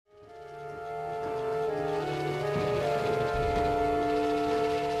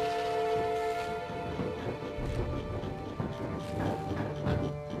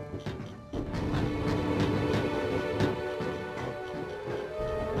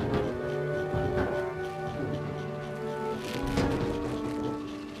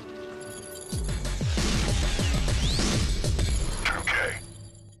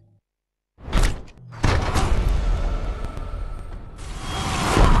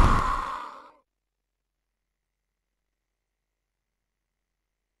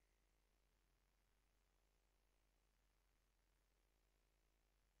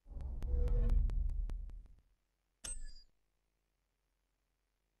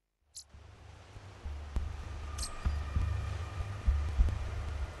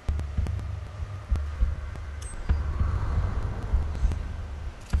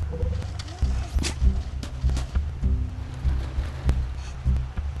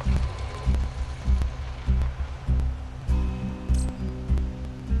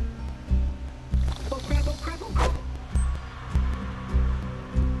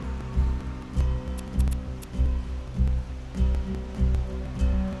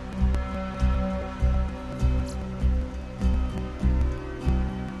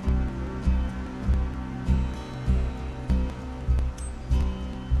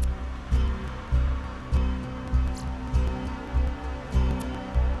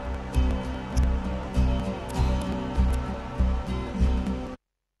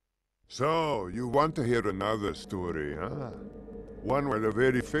So, you want to hear another story, huh? One where the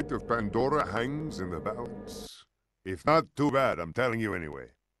very fate of Pandora hangs in the balance? If not, too bad, I'm telling you anyway.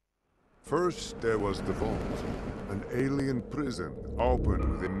 First, there was the vault, an alien prison opened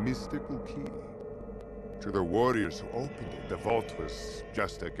with a mystical key. To the warriors who opened it, the vault was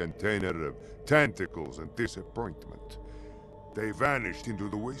just a container of tentacles and disappointment. They vanished into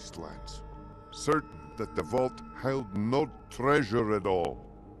the wastelands, certain that the vault held no treasure at all.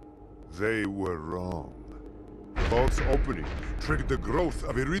 They were wrong. The vault's opening triggered the growth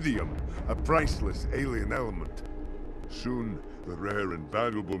of iridium, a priceless alien element. Soon, the rare and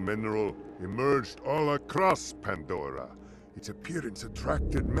valuable mineral emerged all across Pandora. Its appearance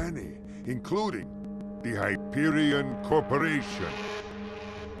attracted many, including the Hyperion Corporation.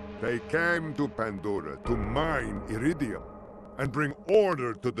 They came to Pandora to mine iridium and bring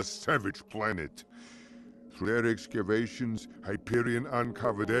order to the savage planet. Through their excavations, Hyperion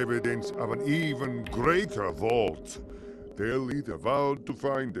uncovered evidence of an even greater vault. Their leader vowed to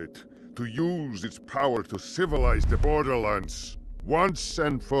find it, to use its power to civilize the Borderlands, once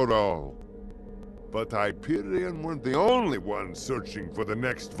and for all. But Hyperion weren't the only ones searching for the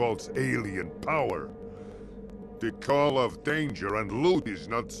next vault's alien power. The call of danger and loot is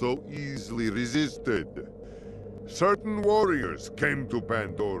not so easily resisted. Certain warriors came to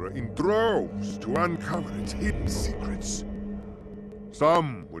Pandora in droves to uncover its hidden secrets.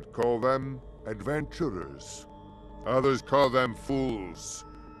 Some would call them adventurers. Others call them fools.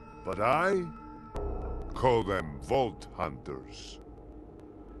 But I call them Vault Hunters.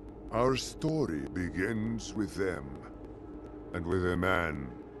 Our story begins with them, and with a man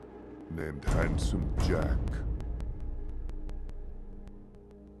named Handsome Jack.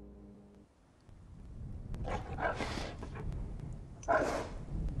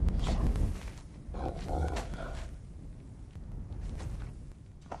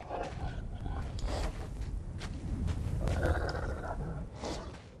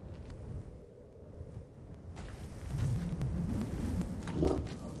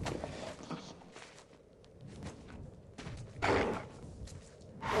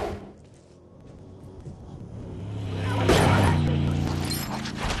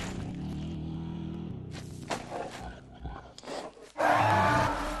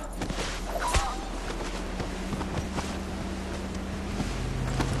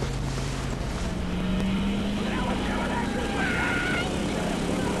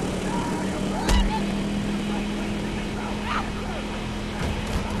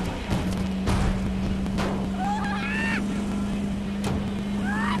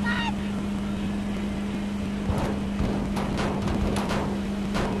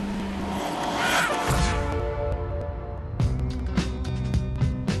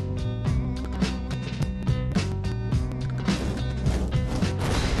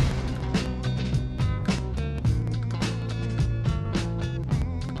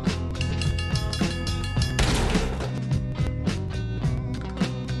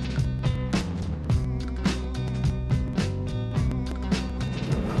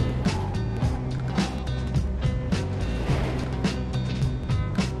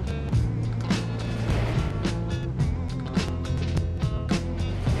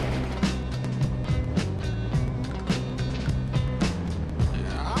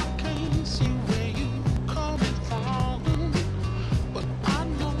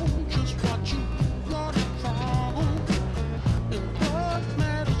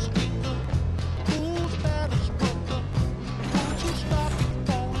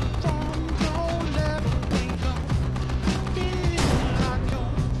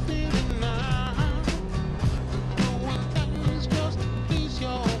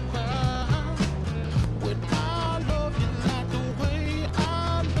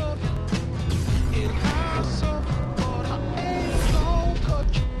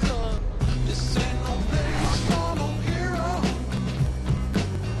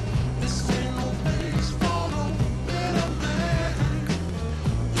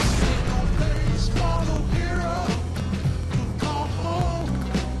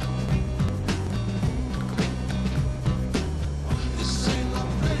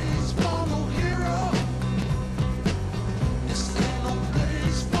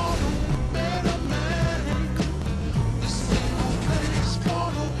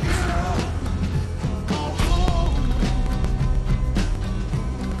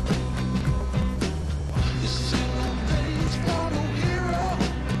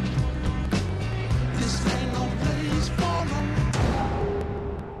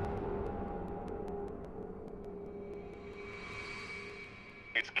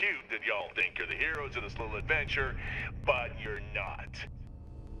 It's cute that y'all think you're the heroes of this little adventure, but you're not.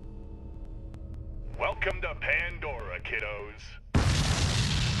 Welcome to Pandora, kiddos.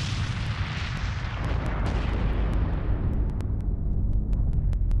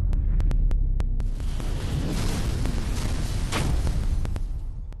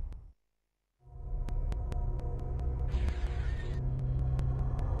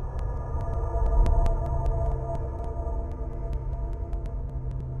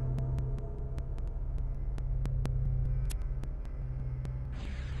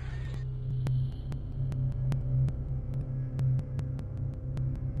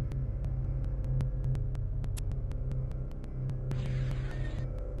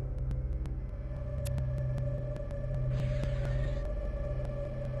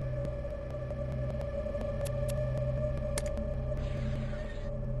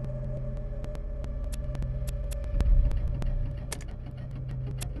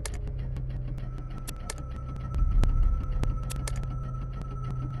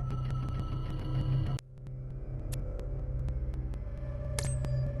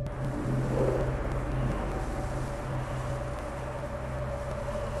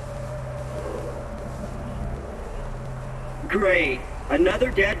 Great.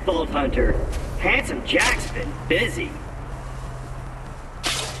 Another dead Vault Hunter. Handsome Jack's been busy.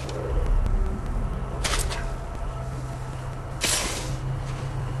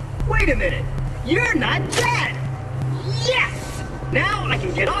 Wait a minute. You're not dead! Yes! Now I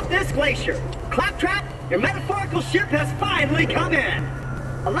can get off this glacier. Claptrap, your metaphorical ship has finally come in.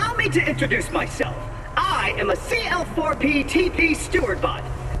 Allow me to introduce myself. I am a CL4P TP steward bot,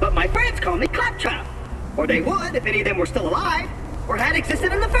 but my friends call me Claptrap. Or they would if any of them were still alive, or had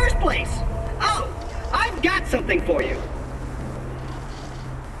existed in the first place. Oh, I've got something for you.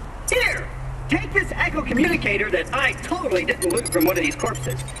 Here, take this echo communicator that I totally didn't loot from one of these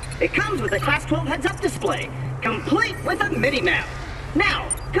corpses. It comes with a Class 12 heads-up display, complete with a mini-map. Now,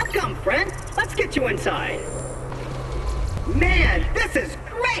 come, friend, let's get you inside. Man, this is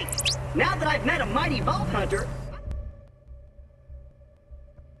great! Now that I've met a mighty Vault Hunter,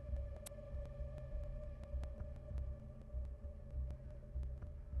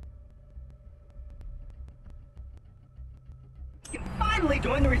 finally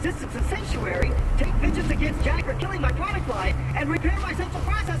join the Resistance and Sanctuary, take vengeance against Jack for killing my product line, and repair my central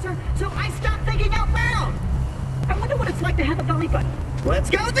processor so I stop thinking out loud! I wonder what it's like to have a belly button. Let's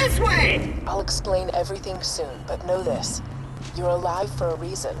go this way! I'll explain everything soon, but know this. You're alive for a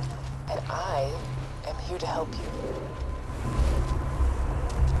reason, and I am here to help you.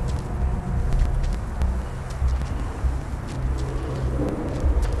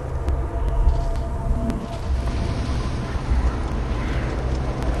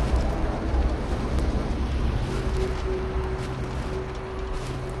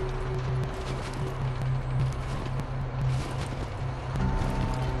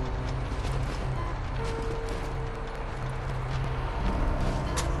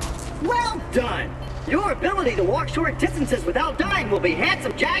 Well done! Your ability to walk short distances without dying will be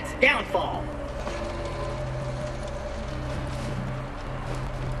Handsome Jack's downfall.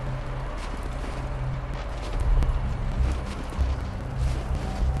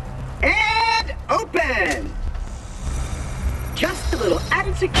 And open! Just a little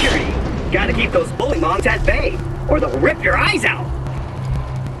added security. Gotta keep those bully mongs at bay, or they'll rip your eyes out.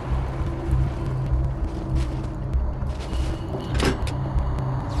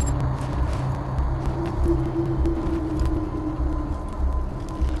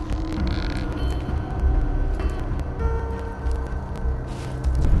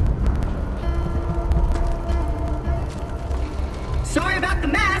 Sorry about the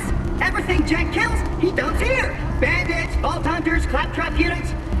mess. Everything Jack kills, he dumps here. Bandits, Vault Hunters, Claptrap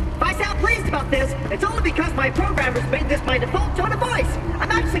units. If I sound pleased about this, it's only because my programmers made this my default tone of voice. I'm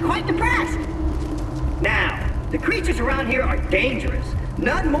actually quite depressed. Now, the creatures around here are dangerous.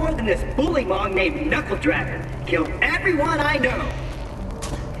 None more than this bully mong named Knuckle Dragger. Killed everyone I know.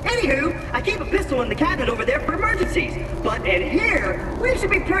 Anywho, I keep a pistol in the cabinet over there for emergencies. But in here, we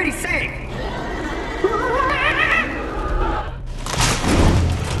should be pretty safe.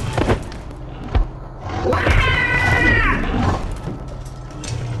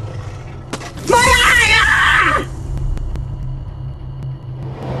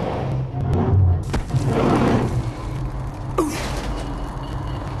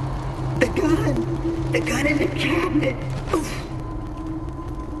 The gun in the cabinet. Oof.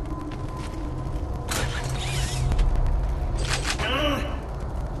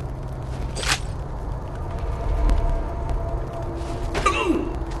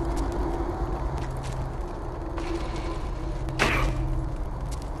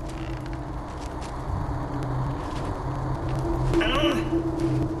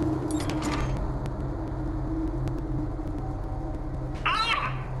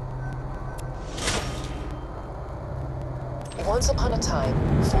 Once upon a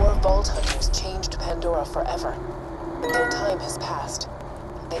time, 4 Vault Hunters changed Pandora forever. Their time has passed.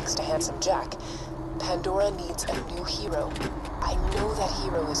 Thanks to Handsome Jack, Pandora needs a new hero. I know that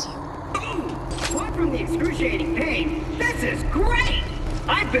hero is you. Apart from the excruciating pain, this is great!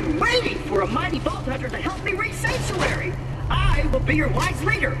 I've been waiting for a mighty Vault Hunter to help me reach Sanctuary! I will be your wise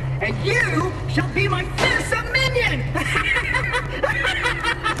leader, and you shall be my fearsome minion!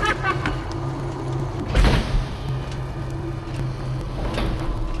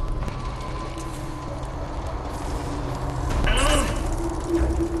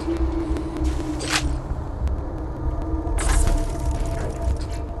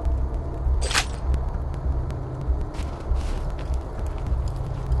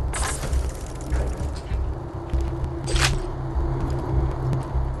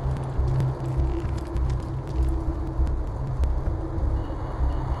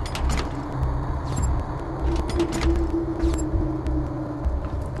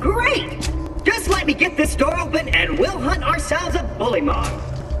 Great! Just let me get this door open and we'll hunt ourselves a bullymong.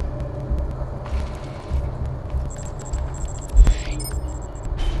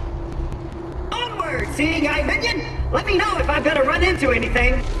 Onward, seeing eye minion! Let me know if I better run into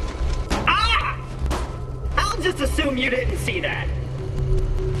anything. Ah! I'll just assume you didn't see that.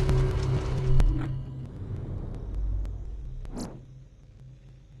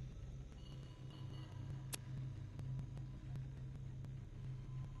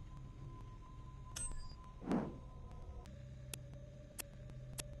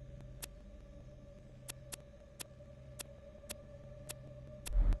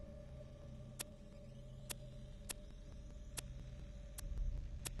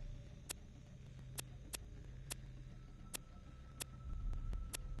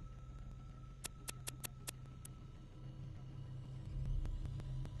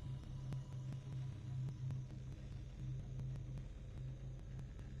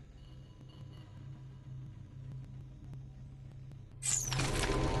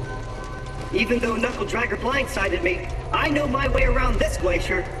 Even though Knuckle Dragger blindsided me, I know my way around this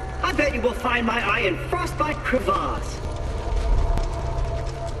glacier. I bet you will find my eye in Frostbite Crevasse.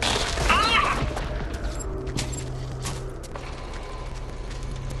 Ah!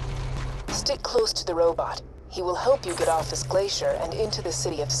 Stick close to the robot. He will help you get off this glacier and into the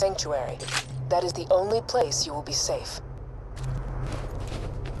city of Sanctuary. That is the only place you will be safe.